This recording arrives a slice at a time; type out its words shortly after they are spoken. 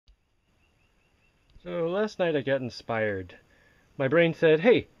So last night I got inspired. My brain said,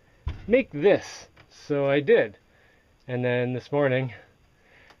 hey, make this. So I did. And then this morning,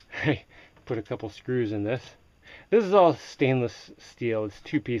 I put a couple screws in this. This is all stainless steel. It's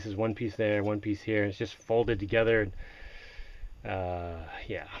two pieces, one piece there, one piece here. It's just folded together.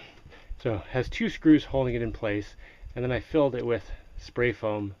 Yeah. So it has two screws holding it in place. And then I filled it with spray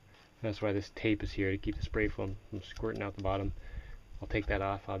foam. That's why this tape is here, to keep the spray foam from squirting out the bottom. I'll take that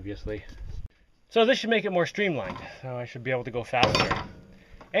off, obviously. So this should make it more streamlined. So I should be able to go faster.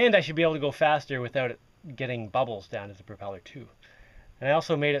 And I should be able to go faster without it getting bubbles down to the propeller too. And I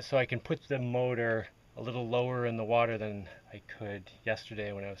also made it so I can put the motor a little lower in the water than I could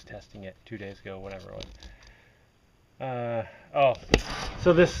yesterday when I was testing it 2 days ago, whatever it was. Oh,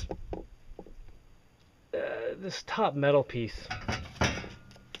 so this top metal piece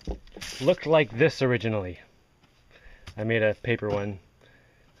looked like this originally. I made a paper one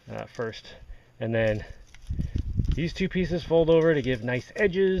first, and then these two pieces fold over to give nice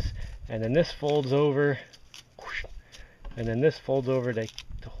edges, and then this folds over, and then this folds over to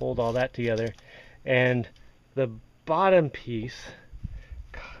hold all that together. And the bottom piece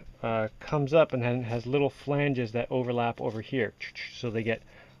comes up and then has little flanges that overlap over here, so they get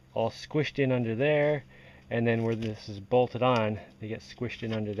all squished in under there, and then where this is bolted on, they get squished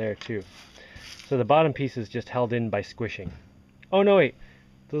in under there too. So the bottom piece is just held in by squishing. Oh no, wait,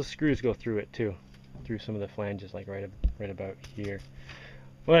 those screws go through it too, through some of the flanges, like right about here.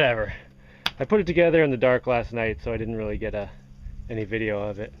 Whatever. I put it together in the dark last night, so I didn't really get any video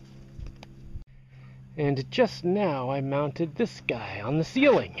of it. And just now I mounted this guy on the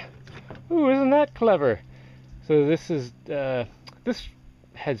ceiling. Ooh, isn't that clever? So this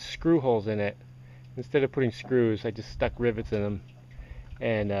had screw holes in it. Instead of putting screws, I just stuck rivets in them,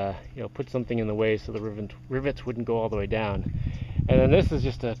 and put something in the way so the rivets wouldn't go all the way down. And then this is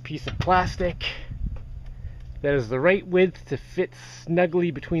just a piece of plastic that is the right width to fit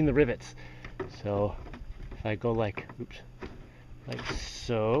snugly between the rivets. So if I go like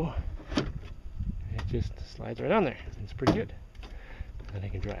so, it just slides right on there. It's pretty good. And I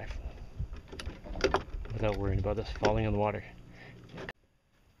can drive without worrying about this falling in the water.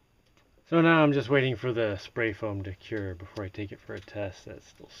 So now I'm just waiting for the spray foam to cure before I take it for a test. That's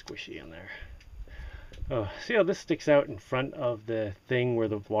still squishy in there. Oh, see how this sticks out in front of the thing where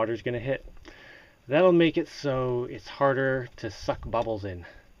the water's going to hit? That'll make it so it's harder to suck bubbles in.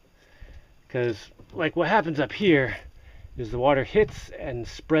 Because like what happens up here is the water hits and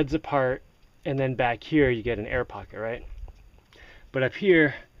spreads apart, and then back here you get an air pocket, right? But up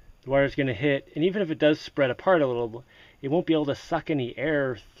here the water's going to hit, and even if it does spread apart a little, it won't be able to suck any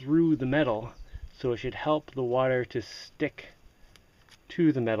air through the metal, so it should help the water to stick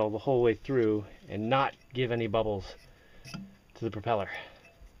to the metal the whole way through and not give any bubbles to the propeller.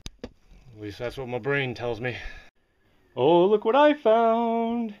 At least that's what my brain tells me. Oh, look what I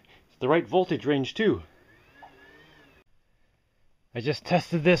found! It's the right voltage range too. I just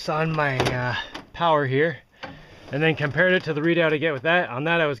tested this on my power here, and then compared it to the readout I get with that. On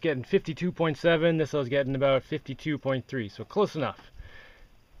that I was getting 52.7, this I was getting about 52.3, so close enough.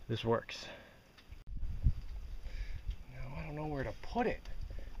 This works. Now I don't know where to put it.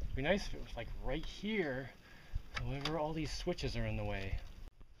 It'd be nice if it was like right here. However, all these switches are in the way.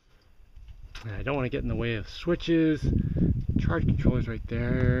 I don't want to get in the way of switches. Charge controller's right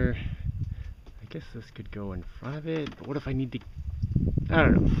there. I guess this could go in front of it, but what if I need to... I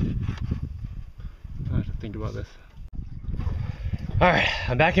don't know. I'll have to think about this. Alright,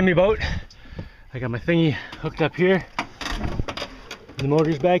 I'm back in my boat. I got my thingy hooked up here. The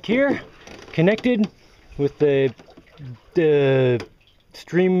motor's back here, connected with the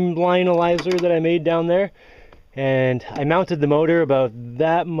streamlinealizer that I made down there. And I mounted the motor about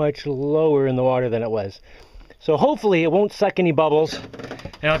that much lower in the water than it was. So hopefully it won't suck any bubbles,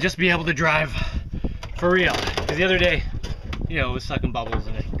 and I'll just be able to drive for real. Because the other day, it was sucking bubbles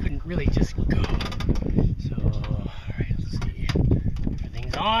and I couldn't really just go. So, alright, let's see.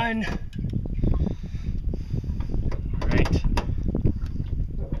 Everything's on. Alright.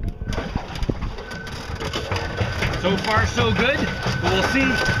 So far so good, but we'll see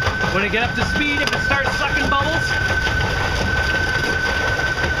when it gets up to speed if it starts sucking bubbles.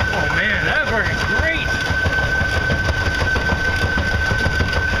 Oh man, that was working great!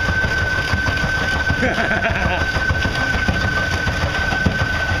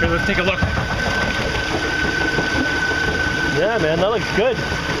 Here, let's take a look. Yeah man, that looks good.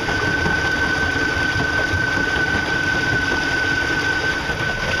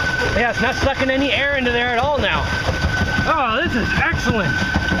 Yeah, it's not sucking any air into there at all now. Oh, this is excellent.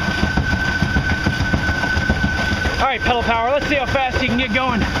 All right, pedal power, let's see how fast you can get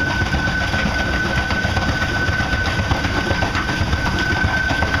going.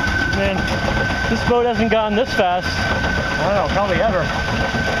 This boat hasn't gone this fast, I don't know, probably ever.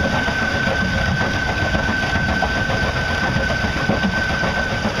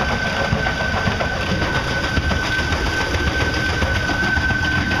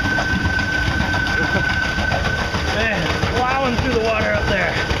 Man, plowing through the water up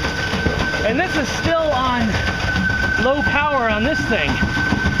there. And this is still on low power on this thing.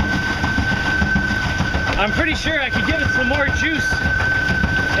 I'm pretty sure I could give it some more juice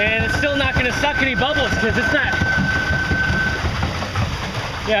and it's still not going to suck any bubbles because it's not.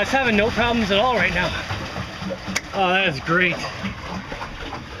 Yeah, it's having no problems at all right now. Oh, that is great.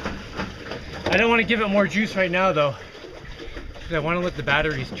 I don't want to give it more juice right now though, because I want to let the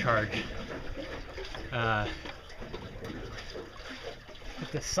batteries charge.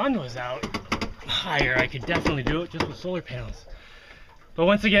 If the sun was out higher, I could definitely do it just with solar panels. But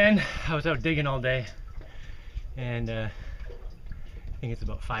once again, I was out digging all day, and I think it's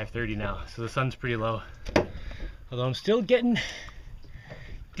about 5:30 now, so the sun's pretty low. Although I'm still getting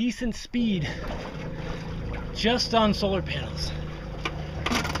decent speed just on solar panels.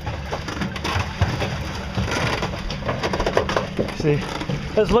 See,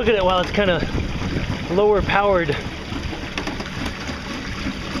 let's look at it while it's kind of lower powered.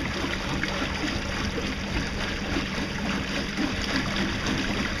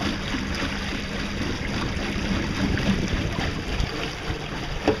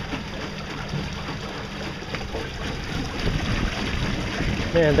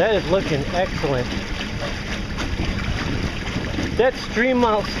 Man, that is looking excellent. That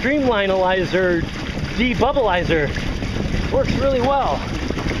streamlinealizer, debubbleizer works really well.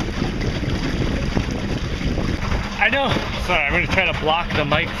 I know, sorry, I'm going to try to block the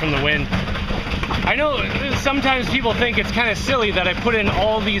mic from the wind. I know sometimes people think it's kind of silly that I put in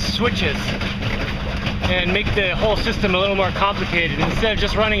all these switches and make the whole system a little more complicated instead of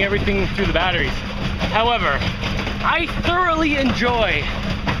just running everything through the batteries. However, I thoroughly enjoy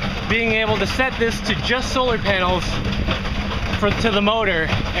being able to set this to just solar panels to the motor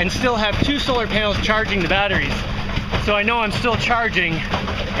and still have two solar panels charging the batteries. So I know I'm still charging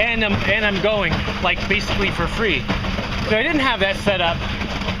and I'm going, like, basically for free. So I didn't have that set up.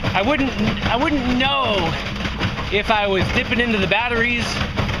 I wouldn't know if I was dipping into the batteries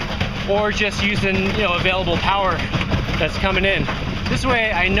or just using, you know, available power that's coming in. This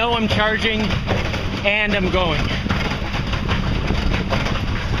way I know I'm charging and I'm going.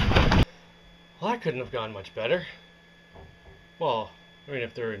 Well, that couldn't have gone much better. Well, I mean,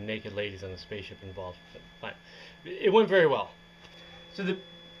 if there were naked ladies on the spaceship involved, but fine. It went very well. So the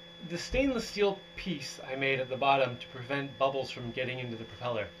stainless steel piece I made at the bottom to prevent bubbles from getting into the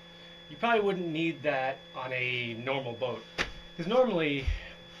propeller, you probably wouldn't need that on a normal boat. Because normally,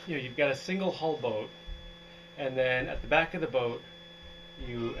 you know, you've got a single hull boat, and then at the back of the boat,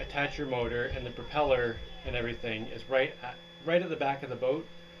 you attach your motor, and the propeller and everything is right at the back of the boat.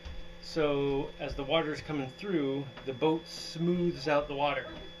 So as the water is coming through, the boat smooths out the water.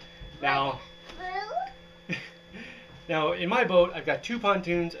 Now in my boat, I've got two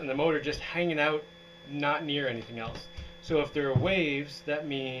pontoons and the motor just hanging out, not near anything else. So if there are waves, that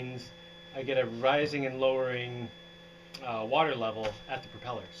means I get a rising and lowering water level at the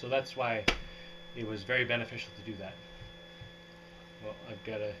propeller. So that's why it was very beneficial to do that. Well, I've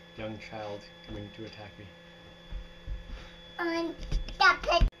got a young child coming to attack me.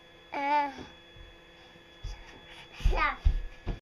 Stop.